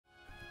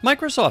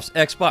Microsoft's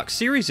Xbox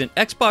Series and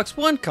Xbox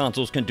One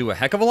consoles can do a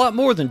heck of a lot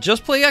more than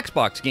just play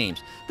Xbox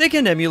games. They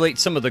can emulate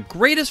some of the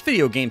greatest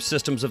video game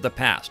systems of the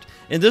past.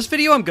 In this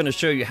video, I'm going to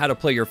show you how to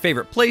play your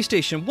favorite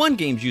PlayStation 1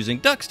 games using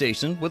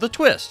DuckStation with a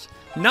twist.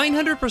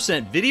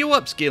 900% video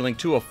upscaling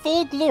to a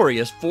full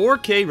glorious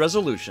 4K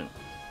resolution.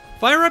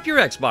 Fire up your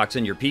Xbox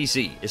and your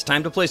PC. It's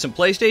time to play some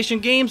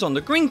PlayStation games on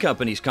the Green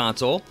Company's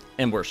console,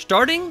 and we're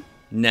starting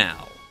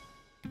now.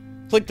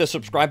 Click the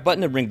subscribe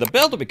button and ring the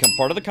bell to become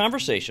part of the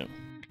conversation.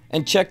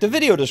 And check the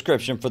video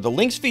description for the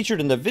links featured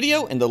in the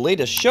video and the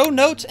latest show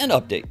notes and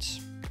updates.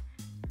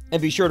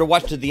 And be sure to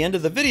watch to the end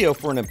of the video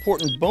for an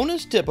important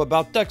bonus tip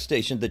about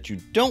DuckStation that you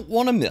don't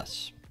want to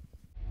miss.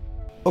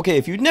 Okay,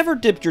 if you've never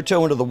dipped your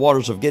toe into the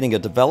waters of getting a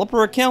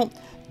developer account,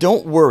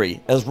 don't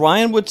worry. As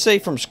Ryan would say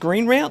from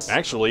Screen Rant,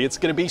 actually, it's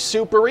going to be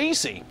super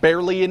easy,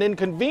 barely an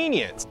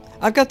inconvenience.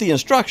 I've got the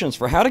instructions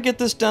for how to get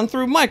this done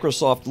through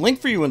Microsoft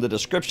linked for you in the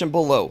description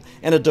below.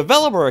 And a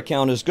developer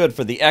account is good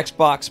for the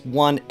Xbox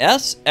One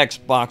S,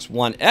 Xbox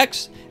One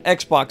X,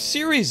 Xbox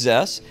Series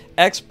S,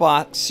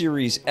 Xbox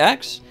Series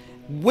X,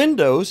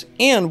 Windows,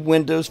 and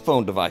Windows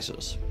Phone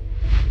devices.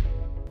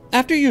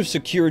 After you've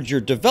secured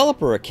your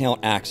developer account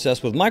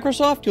access with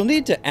Microsoft, you'll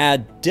need to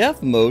add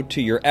Dev Mode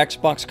to your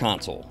Xbox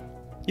console.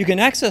 You can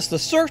access the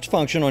search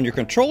function on your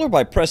controller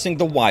by pressing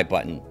the Y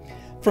button.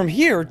 From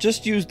here,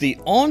 just use the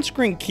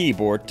on-screen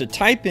keyboard to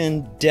type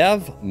in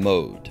Dev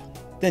Mode.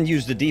 Then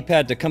use the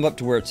D-pad to come up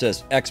to where it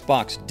says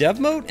Xbox Dev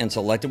Mode and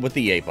select it with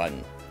the A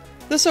button.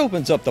 This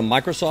opens up the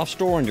Microsoft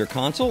Store on your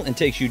console and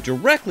takes you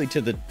directly to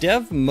the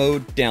Dev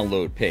Mode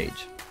download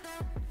page.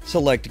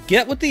 Select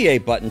Get with the A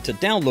button to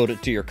download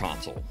it to your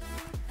console.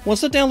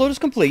 Once the download is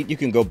complete, you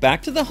can go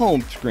back to the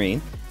home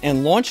screen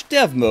and launch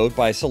Dev Mode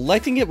by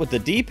selecting it with the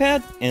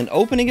D-pad and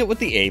opening it with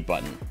the A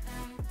button.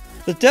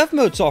 The Dev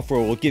Mode software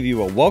will give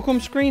you a welcome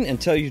screen and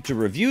tell you to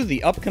review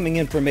the upcoming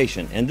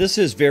information, and this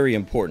is very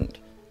important.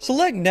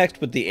 Select Next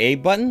with the A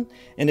button,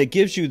 and it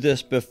gives you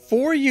this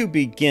Before You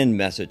Begin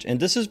message, and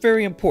this is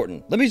very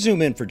important. Let me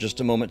zoom in for just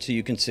a moment so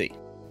you can see.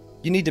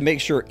 You need to make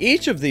sure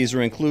each of these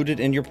are included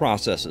in your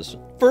processes.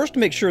 First,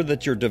 make sure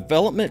that your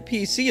development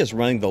PC is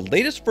running the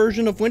latest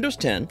version of Windows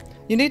 10.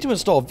 You need to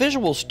install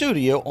Visual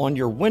Studio on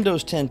your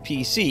Windows 10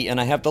 PC, and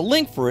I have the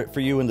link for it for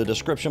you in the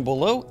description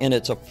below, and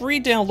it's a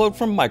free download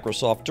from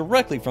Microsoft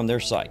directly from their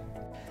site.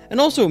 And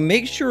also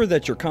make sure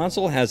that your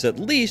console has at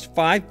least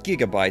 5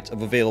 GB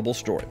of available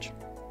storage.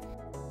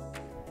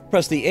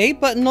 Press the A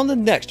button on the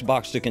next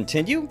box to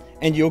continue,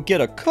 and you'll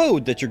get a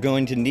code that you're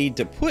going to need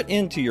to put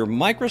into your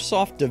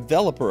Microsoft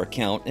developer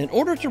account in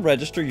order to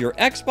register your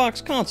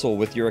Xbox console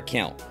with your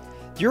account.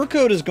 Your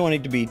code is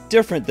going to be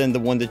different than the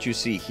one that you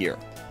see here.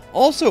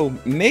 Also,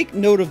 make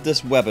note of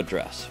this web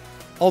address.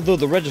 Although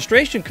the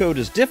registration code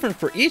is different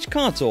for each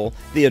console,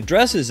 the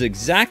address is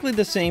exactly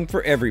the same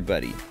for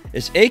everybody.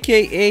 It's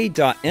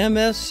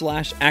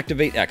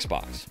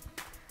aka.ms/activatexbox.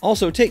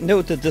 Also, take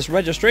note that this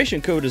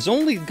registration code is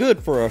only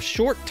good for a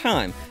short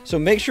time, so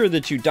make sure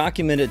that you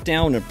document it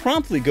down and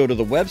promptly go to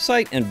the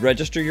website and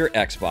register your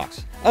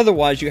Xbox.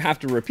 Otherwise, you have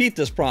to repeat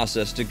this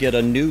process to get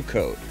a new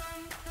code.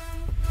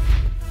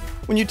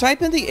 When you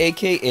type in the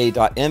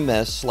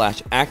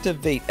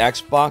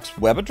aka.ms/activatexbox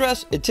web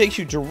address, it takes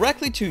you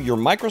directly to your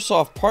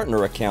Microsoft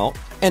partner account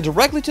and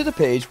directly to the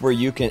page where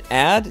you can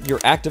add your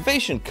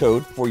activation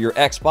code for your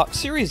Xbox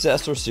Series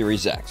S or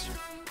Series X.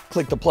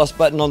 Click the plus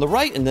button on the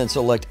right and then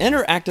select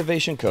Enter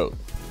Activation Code.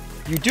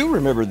 You do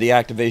remember the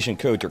activation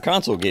code your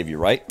console gave you,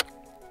 right?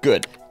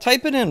 Good.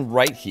 Type it in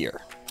right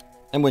here.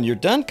 And when you're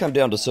done, come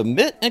down to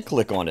Submit and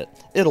click on it.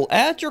 It'll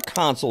add your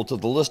console to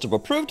the list of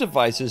approved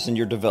devices in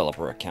your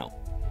developer account.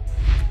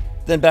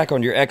 Then back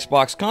on your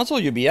Xbox console,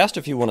 you'll be asked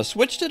if you want to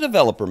switch to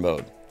developer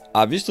mode.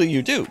 Obviously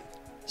you do.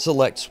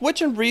 Select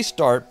Switch and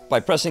Restart by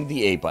pressing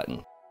the A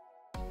button.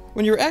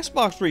 When your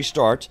Xbox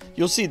restarts,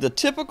 you'll see the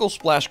typical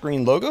splash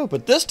screen logo,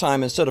 but this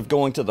time instead of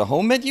going to the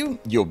home menu,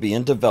 you'll be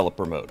in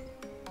developer mode.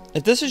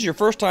 If this is your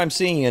first time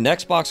seeing an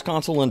Xbox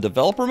console in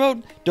developer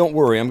mode, don't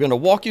worry, I'm going to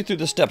walk you through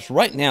the steps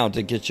right now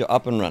to get you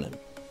up and running.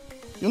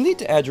 You'll need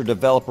to add your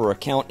developer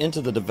account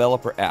into the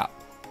developer app.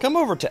 Come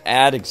over to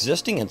Add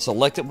Existing and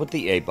select it with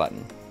the A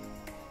button.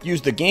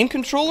 Use the game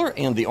controller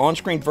and the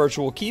on-screen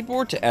virtual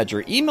keyboard to add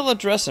your email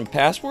address and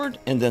password,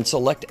 and then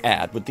select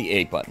Add with the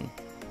A button.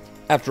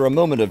 After a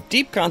moment of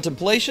deep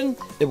contemplation,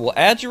 it will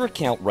add your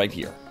account right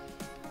here.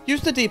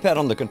 Use the D-pad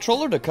on the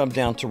controller to come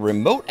down to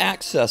Remote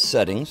Access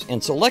Settings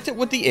and select it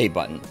with the A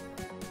button.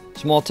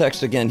 Small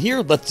text again here,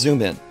 let's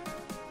zoom in.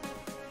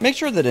 Make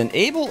sure that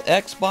Enable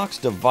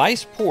Xbox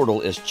Device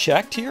Portal is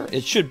checked here,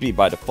 it should be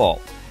by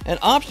default. And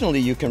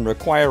optionally you can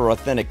require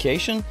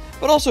authentication,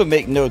 but also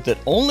make note that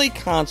only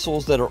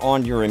consoles that are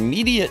on your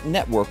immediate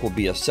network will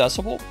be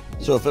accessible.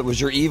 So if it was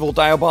your evil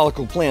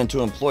diabolical plan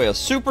to employ a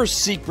super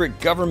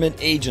secret government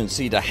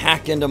agency to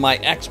hack into my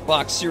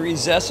Xbox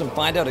Series S and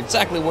find out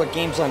exactly what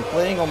games I'm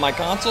playing on my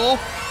console,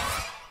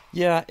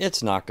 yeah,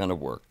 it's not gonna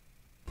work.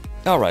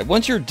 Alright,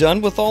 once you're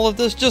done with all of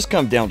this, just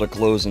come down to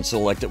Close and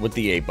select it with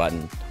the A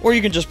button, or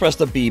you can just press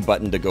the B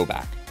button to go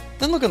back.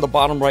 Then look in the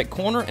bottom right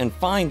corner and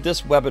find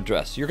this web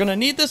address. You're going to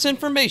need this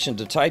information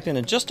to type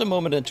in just a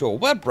moment into a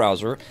web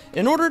browser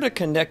in order to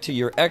connect to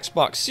your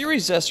Xbox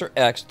Series S or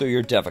X through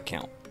your dev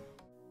account.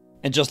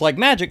 And just like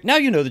magic, now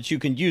you know that you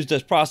can use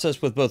this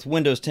process with both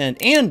Windows 10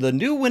 and the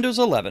new Windows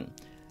 11.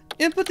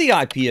 Input the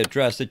IP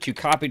address that you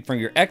copied from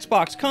your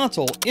Xbox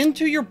console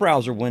into your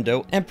browser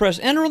window and press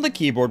enter on the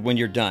keyboard when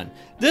you're done.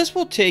 This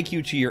will take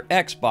you to your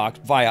Xbox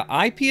via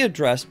IP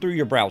address through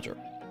your browser.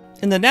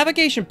 In the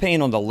navigation pane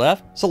on the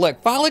left,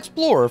 select File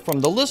Explorer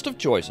from the list of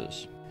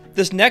choices.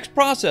 This next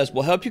process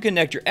will help you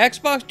connect your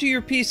Xbox to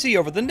your PC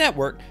over the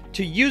network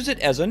to use it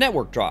as a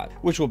network drive,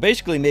 which will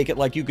basically make it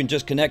like you can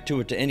just connect to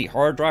it to any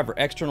hard drive or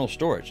external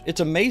storage. It's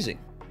amazing.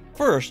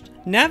 First,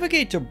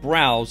 navigate to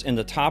Browse in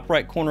the top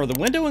right corner of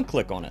the window and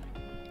click on it.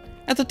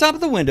 At the top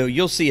of the window,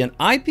 you'll see an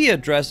IP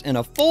address and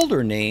a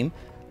folder name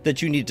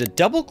that you need to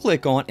double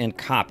click on and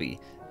copy.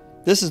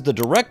 This is the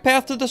direct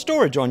path to the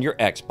storage on your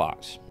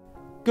Xbox.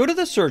 Go to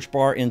the search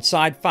bar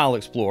inside File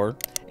Explorer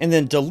and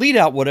then delete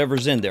out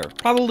whatever's in there,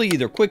 probably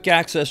either Quick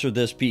Access or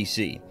this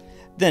PC.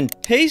 Then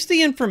paste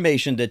the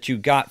information that you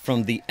got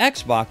from the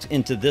Xbox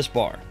into this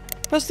bar.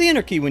 Press the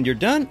Enter key when you're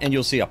done and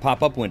you'll see a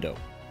pop-up window.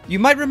 You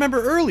might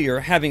remember earlier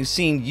having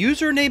seen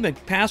username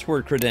and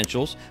password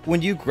credentials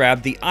when you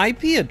grabbed the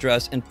IP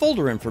address and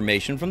folder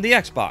information from the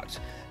Xbox.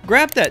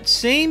 Grab that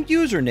same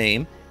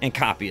username and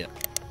copy it.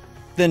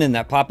 Then in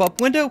that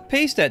pop-up window,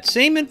 paste that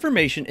same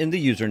information in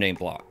the username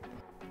block.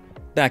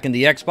 Back in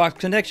the Xbox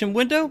connection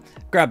window,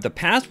 grab the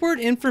password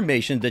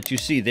information that you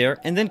see there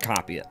and then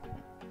copy it.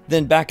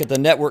 Then back at the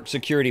network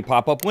security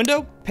pop-up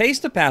window,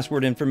 paste the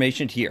password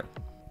information here.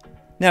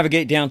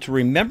 Navigate down to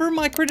Remember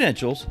My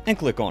Credentials and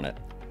click on it.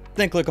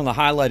 Then click on the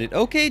highlighted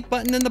OK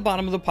button in the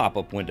bottom of the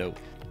pop-up window.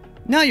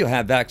 Now you'll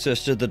have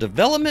access to the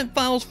Development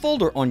Files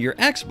folder on your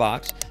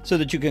Xbox so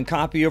that you can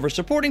copy over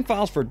supporting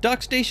files for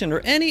DuckStation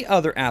or any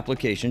other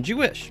applications you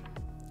wish.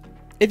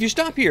 If you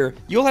stop here,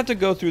 you'll have to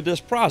go through this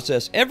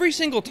process every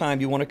single time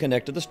you want to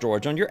connect to the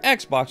storage on your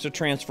Xbox to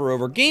transfer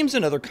over games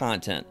and other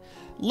content.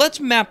 Let's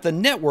map the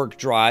network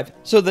drive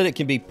so that it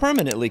can be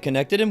permanently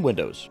connected in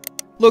Windows.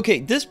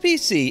 Locate this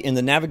PC in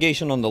the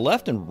navigation on the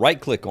left and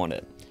right-click on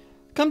it.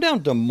 Come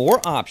down to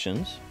More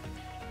Options,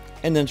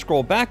 and then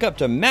scroll back up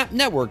to Map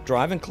Network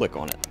Drive and click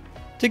on it.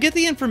 To get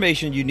the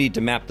information you need to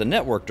map the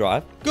network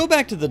drive, go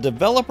back to the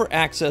Developer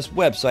Access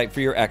website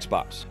for your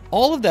Xbox.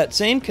 All of that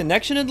same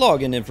connection and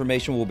login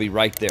information will be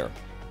right there.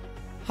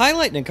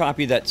 Highlight and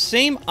copy that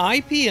same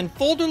IP and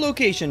folder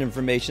location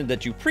information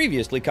that you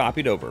previously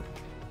copied over.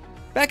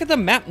 Back at the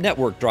Map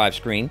Network Drive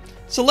screen,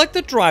 select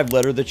the drive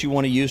letter that you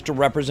want to use to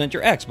represent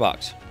your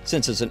Xbox.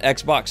 Since it's an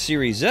Xbox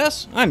Series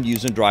S, I'm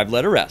using drive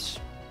letter S.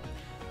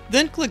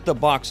 Then click the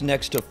box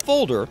next to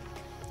Folder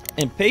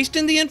and paste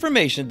in the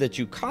information that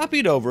you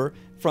copied over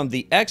from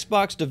the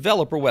Xbox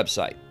developer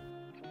website.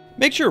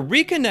 Make sure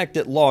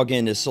Reconnected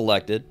Login is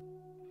selected,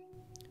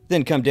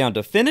 then come down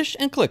to Finish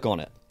and click on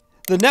it.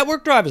 The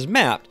network drive is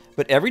mapped,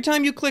 but every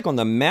time you click on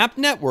the Map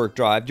Network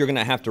Drive, you're going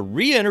to have to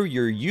re-enter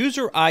your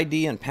user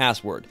ID and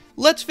password.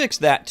 Let's fix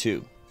that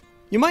too.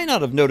 You might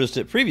not have noticed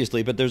it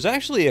previously, but there's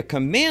actually a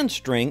command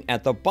string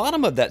at the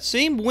bottom of that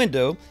same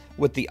window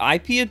with the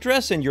IP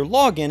address and your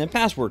login and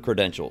password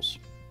credentials.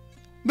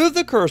 Move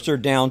the cursor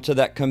down to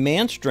that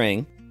command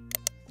string,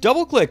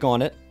 double-click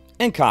on it,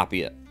 and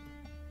copy it.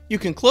 You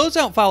can close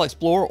out File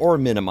Explorer or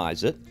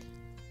minimize it.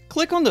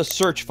 Click on the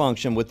search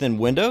function within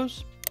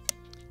Windows,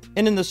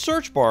 and in the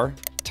search bar,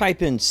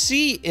 type in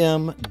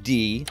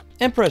CMD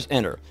and press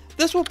Enter.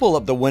 This will pull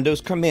up the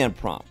Windows command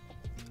prompt.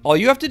 All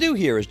you have to do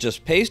here is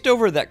just paste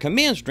over that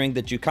command string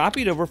that you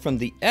copied over from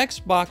the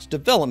Xbox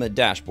development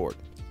dashboard.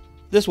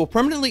 This will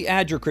permanently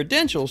add your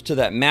credentials to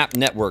that Map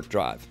Network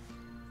Drive.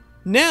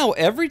 Now,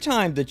 every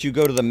time that you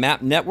go to the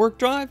Map Network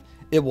Drive,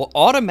 it will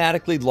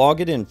automatically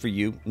log it in for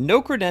you,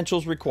 no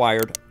credentials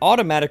required,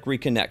 automatic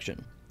reconnection.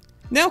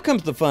 Now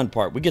comes the fun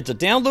part. We get to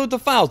download the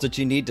files that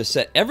you need to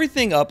set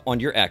everything up on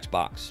your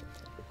Xbox.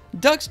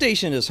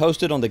 DuckStation is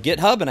hosted on the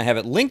GitHub and I have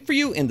it linked for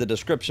you in the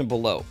description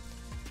below.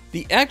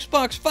 The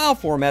Xbox file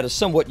format is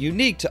somewhat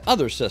unique to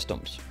other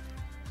systems.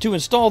 To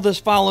install this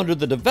file under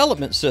the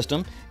development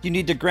system, you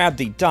need to grab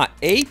the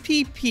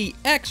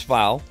 .appx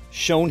file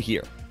shown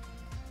here.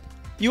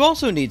 You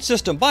also need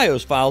system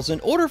BIOS files in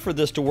order for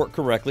this to work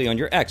correctly on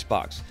your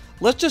Xbox.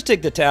 Let's just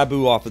take the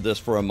taboo off of this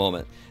for a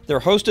moment. They're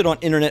hosted on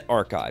Internet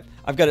Archive.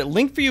 I've got it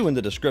linked for you in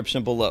the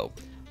description below.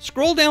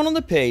 Scroll down on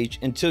the page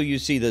until you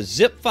see the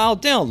zip file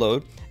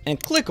download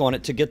and click on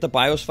it to get the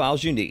BIOS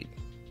files you need.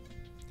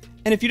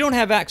 And if you don't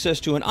have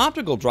access to an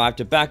optical drive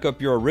to back up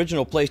your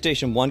original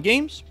PlayStation 1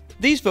 games,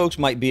 these folks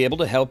might be able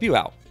to help you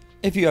out.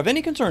 If you have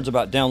any concerns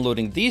about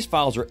downloading these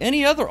files or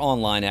any other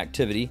online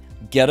activity,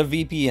 get a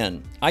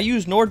VPN. I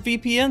use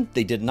NordVPN.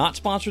 They did not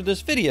sponsor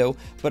this video,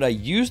 but I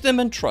use them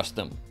and trust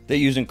them. They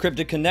use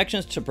encrypted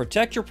connections to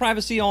protect your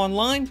privacy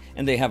online,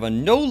 and they have a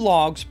no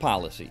logs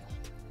policy.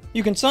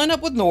 You can sign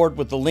up with Nord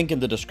with the link in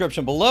the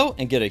description below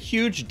and get a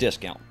huge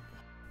discount.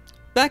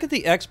 Back at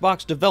the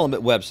Xbox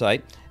development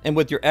website, and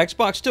with your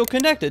Xbox still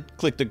connected,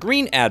 click the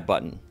green Add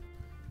button.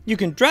 You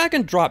can drag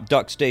and drop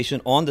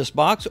DuckStation on this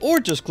box or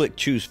just click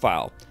Choose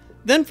File.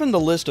 Then from the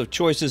list of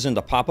choices in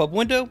the pop-up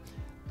window,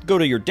 go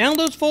to your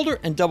Downloads folder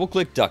and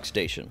double-click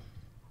DuckStation.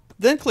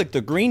 Then click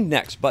the green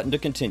Next button to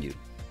continue.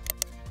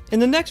 In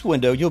the next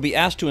window, you'll be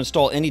asked to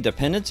install any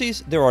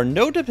dependencies. There are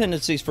no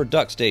dependencies for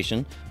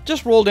DuckStation.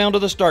 Just roll down to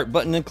the Start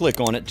button and click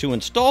on it to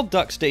install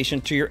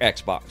DuckStation to your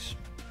Xbox.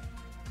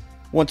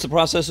 Once the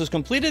process is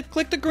completed,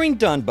 click the green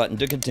Done button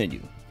to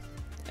continue.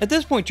 At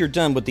this point, you're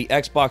done with the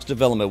Xbox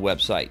development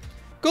website.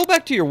 Go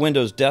back to your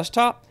Windows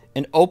desktop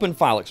and open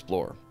File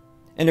Explorer.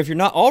 And if you're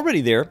not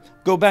already there,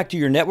 go back to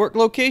your network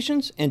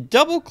locations and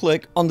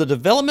double-click on the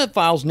Development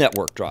Files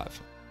Network drive.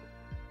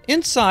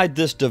 Inside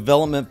this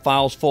Development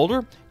Files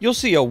folder, you'll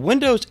see a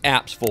Windows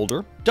Apps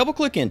folder.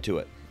 Double-click into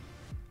it.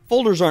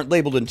 Folders aren't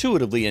labeled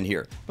intuitively in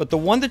here, but the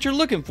one that you're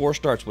looking for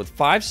starts with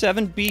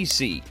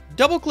 57BC.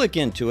 Double-click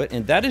into it,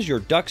 and that is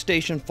your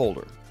DuckStation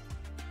folder.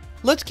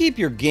 Let's keep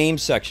your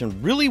Games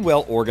section really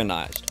well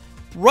organized.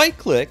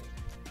 Right-click,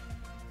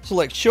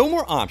 select Show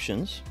More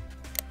Options,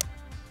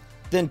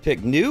 then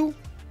pick New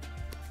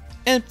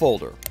and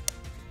Folder.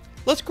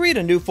 Let's create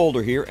a new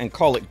folder here and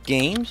call it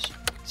Games,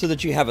 so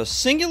that you have a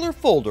singular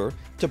folder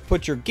to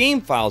put your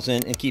game files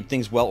in and keep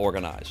things well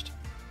organized.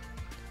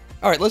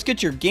 Alright, let's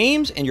get your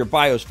games and your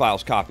BIOS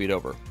files copied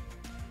over.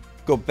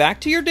 Go back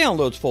to your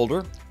Downloads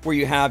folder where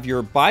you have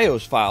your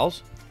BIOS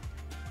files,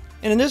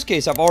 and in this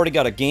case I've already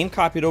got a game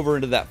copied over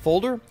into that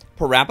folder,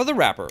 Parappa the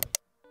Rapper.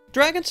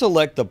 Drag and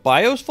select the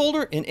BIOS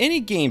folder and any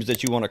games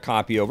that you want to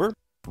copy over,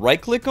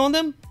 right click on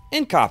them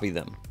and copy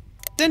them.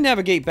 Then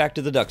navigate back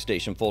to the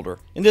DuckStation folder.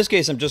 In this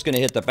case, I'm just going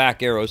to hit the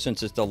back arrow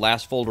since it's the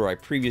last folder I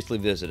previously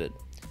visited.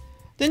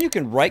 Then you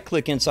can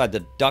right-click inside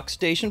the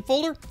DuckStation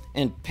folder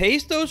and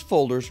paste those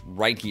folders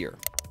right here.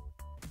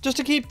 Just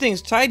to keep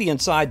things tidy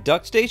inside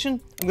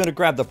DuckStation, I'm going to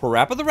grab the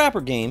Parappa the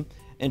Rapper game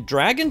and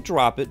drag and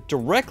drop it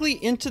directly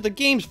into the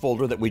games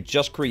folder that we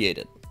just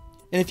created.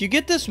 And if you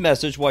get this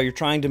message while you're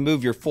trying to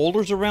move your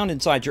folders around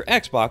inside your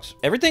Xbox,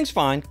 everything's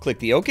fine. Click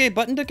the OK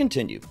button to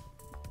continue.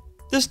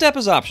 This step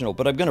is optional,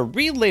 but I'm going to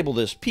relabel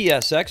this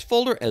PSX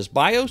folder as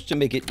BIOS to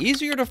make it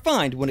easier to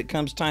find when it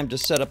comes time to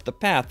set up the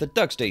path that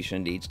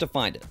DuckStation needs to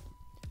find it.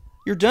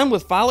 You're done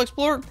with File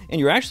Explorer,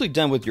 and you're actually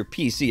done with your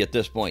PC at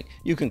this point.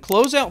 You can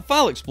close out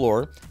File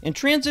Explorer and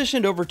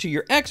transition over to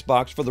your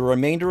Xbox for the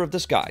remainder of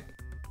this guide.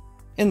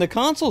 In the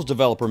console's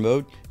developer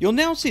mode, you'll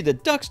now see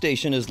that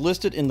DuckStation is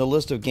listed in the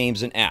list of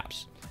games and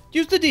apps.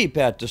 Use the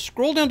D-pad to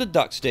scroll down to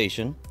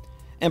DuckStation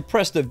and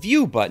press the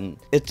View button.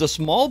 It's the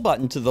small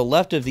button to the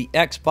left of the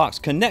Xbox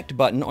Connect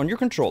button on your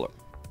controller.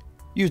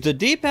 Use the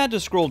D-pad to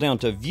scroll down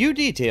to View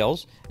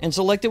Details and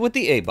select it with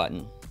the A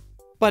button.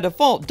 By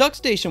default,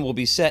 DuckStation will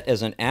be set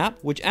as an app,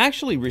 which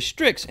actually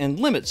restricts and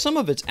limits some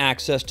of its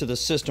access to the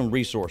system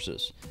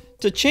resources.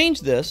 To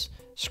change this,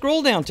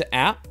 scroll down to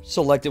App,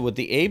 select it with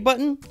the A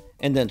button,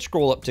 and then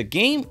scroll up to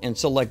Game and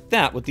select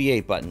that with the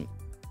A button.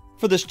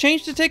 For this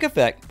change to take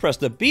effect, press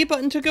the B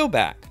button to go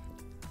back.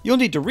 You'll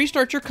need to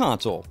restart your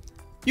console.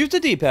 Use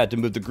the D-pad to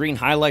move the green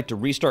highlight to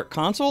restart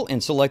console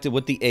and select it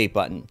with the A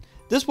button.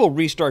 This will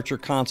restart your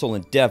console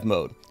in dev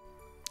mode.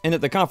 And at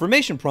the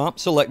confirmation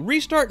prompt, select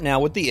Restart Now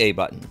with the A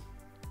button.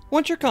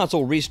 Once your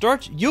console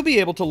restarts, you'll be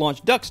able to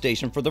launch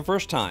DuckStation for the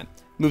first time.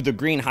 Move the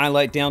green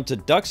highlight down to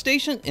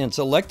DuckStation and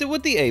select it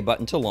with the A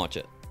button to launch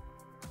it.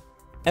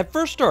 At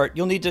first start,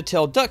 you'll need to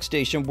tell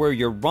DuckStation where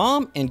your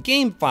ROM and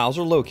game files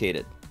are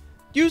located.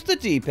 Use the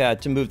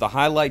D-pad to move the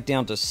highlight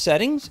down to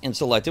Settings and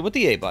select it with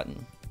the A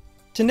button.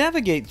 To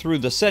navigate through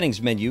the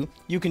Settings menu,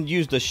 you can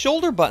use the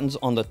shoulder buttons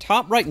on the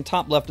top right and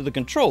top left of the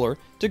controller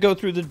to go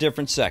through the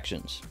different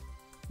sections.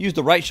 Use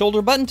the right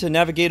shoulder button to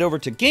navigate over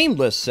to Game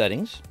List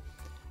Settings,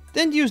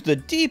 then use the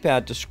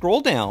D-pad to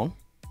scroll down,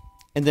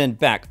 and then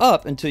back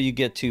up until you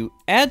get to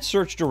Add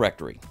Search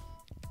Directory.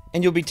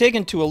 And you'll be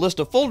taken to a list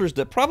of folders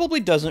that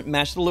probably doesn't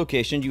match the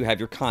location you have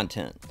your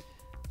content.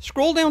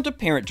 Scroll down to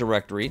Parent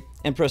Directory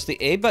and press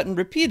the A button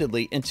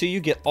repeatedly until you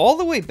get all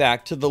the way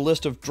back to the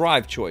list of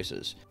drive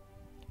choices.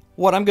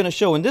 What I'm going to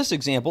show in this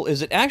example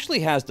is it actually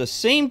has the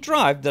same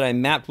drive that I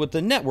mapped with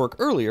the network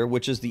earlier,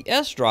 which is the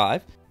S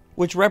drive,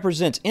 which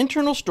represents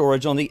internal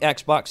storage on the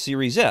Xbox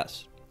Series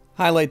S.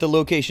 Highlight the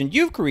location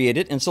you've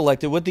created and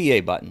select it with the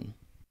A button.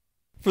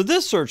 For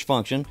this search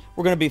function,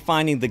 we're going to be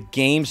finding the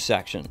Games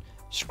section.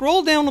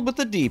 Scroll down with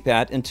the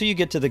D-pad until you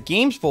get to the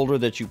Games folder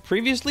that you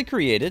previously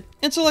created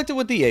and select it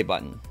with the A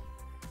button.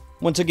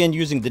 Once again,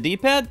 using the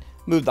D-pad,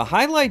 move the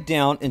highlight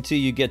down until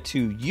you get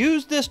to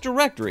Use This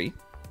Directory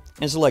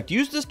and select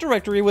Use This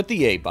Directory with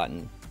the A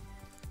button.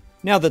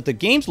 Now that the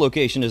Games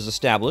location is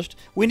established,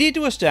 we need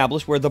to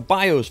establish where the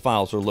BIOS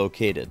files are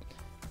located.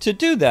 To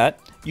do that,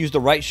 use the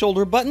right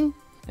shoulder button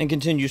and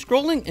continue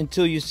scrolling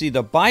until you see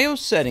the BIOS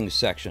Settings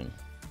section.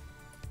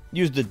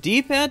 Use the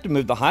D-pad to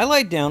move the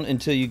highlight down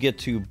until you get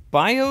to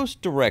BIOS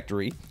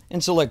Directory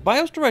and select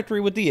BIOS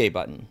Directory with the A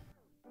button.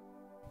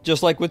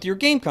 Just like with your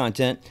game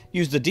content,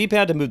 use the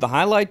D-pad to move the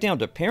highlight down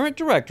to Parent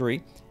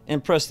Directory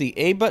and press the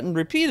A button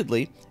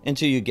repeatedly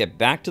until you get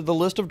back to the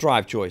list of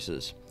drive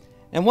choices.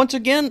 And once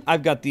again,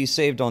 I've got these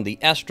saved on the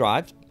S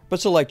drive. but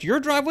select your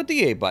drive with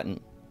the A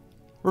button.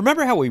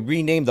 Remember how we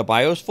renamed the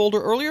BIOS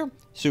folder earlier?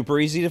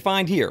 Super easy to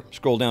find here.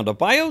 Scroll down to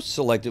BIOS,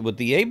 select it with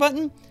the A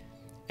button,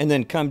 and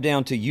then come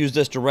down to Use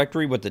this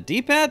directory with the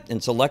D-pad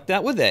and select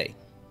that with A.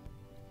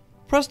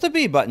 Press the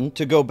B button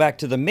to go back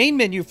to the main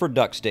menu for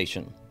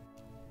DuckStation.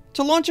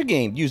 To launch a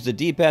game, use the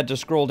D-pad to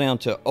scroll down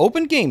to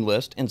Open Game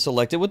List and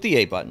select it with the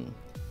A button.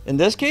 In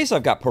this case,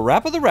 I've got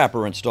Parappa the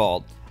Rapper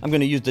installed. I'm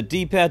going to use the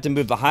D-pad to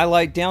move the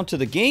highlight down to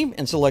the game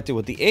and select it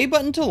with the A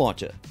button to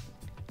launch it.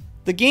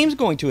 The game's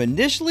going to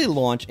initially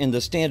launch in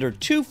the standard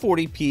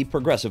 240p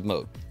progressive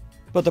mode,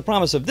 but the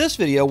promise of this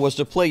video was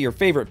to play your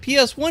favorite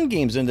PS1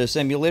 games in this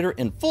emulator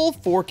in full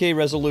 4K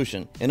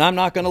resolution, and I'm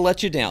not going to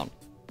let you down.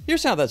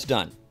 Here's how that's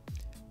done.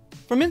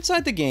 From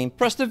inside the game,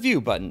 press the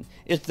View button.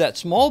 It's that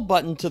small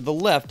button to the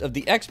left of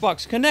the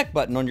Xbox Connect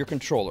button on your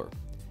controller.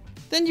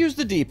 Then use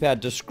the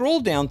D-pad to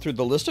scroll down through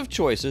the list of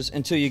choices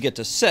until you get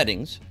to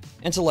Settings,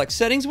 and select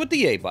Settings with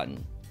the A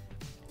button.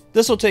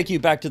 This will take you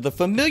back to the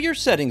familiar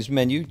settings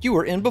menu you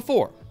were in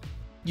before.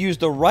 Use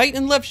the right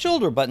and left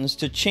shoulder buttons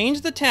to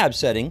change the tab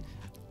setting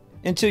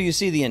until you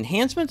see the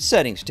Enhancement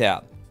Settings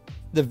tab.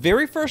 The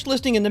very first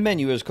listing in the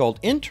menu is called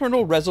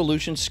Internal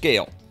Resolution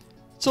Scale.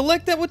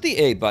 Select that with the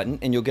A button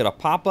and you'll get a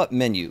pop-up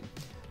menu.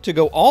 To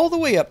go all the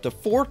way up to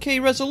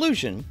 4K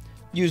resolution,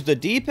 use the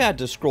D-pad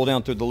to scroll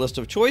down through the list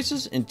of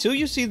choices until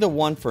you see the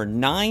one for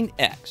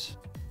 9X.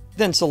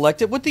 Then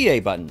select it with the A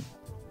button.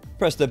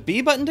 Press the B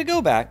button to go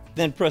back,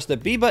 then press the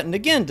B button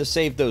again to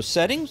save those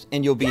settings,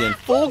 and you'll be in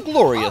full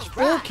glorious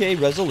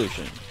 4K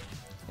resolution.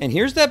 And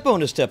here's that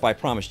bonus tip I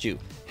promised you,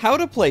 how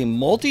to play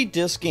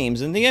multi-disc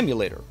games in the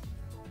emulator.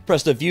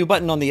 Press the View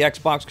button on the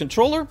Xbox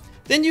controller,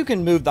 then you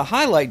can move the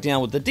highlight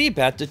down with the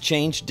D-pad to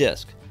change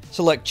disc.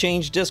 Select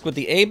Change Disc with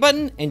the A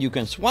button, and you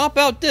can swap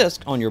out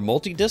disc on your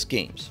multi-disc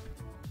games.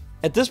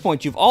 At this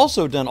point, you've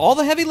also done all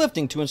the heavy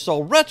lifting to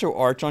install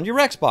RetroArch on your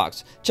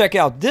Xbox. Check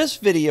out this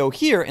video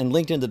here and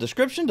linked in the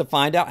description to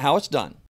find out how it's done.